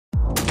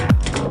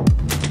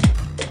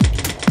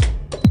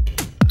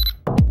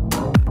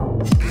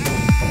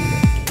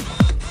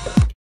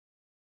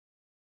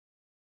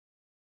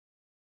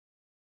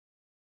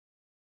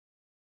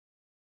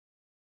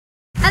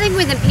think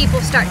when the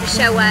people start to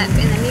show up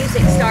and the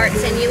music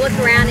starts and you look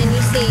around and you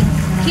see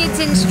kids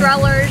in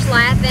strollers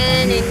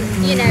laughing, and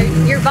you know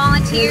your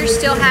volunteers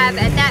still have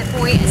at that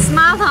point a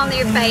smile on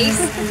their face,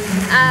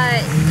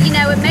 you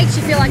know, it makes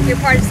you feel like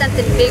you're part of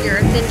something bigger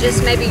than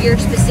just maybe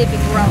your specific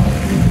role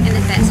in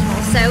the festival.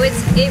 So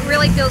it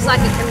really feels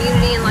like a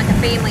community and like a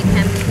family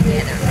coming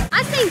together.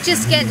 I think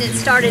just getting it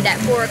started at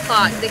 4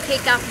 o'clock, the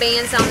kickoff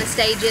bands on the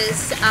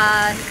stages,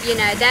 you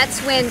know,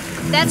 that's when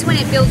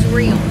it feels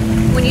real,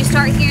 when you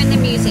start hearing the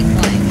music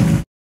play.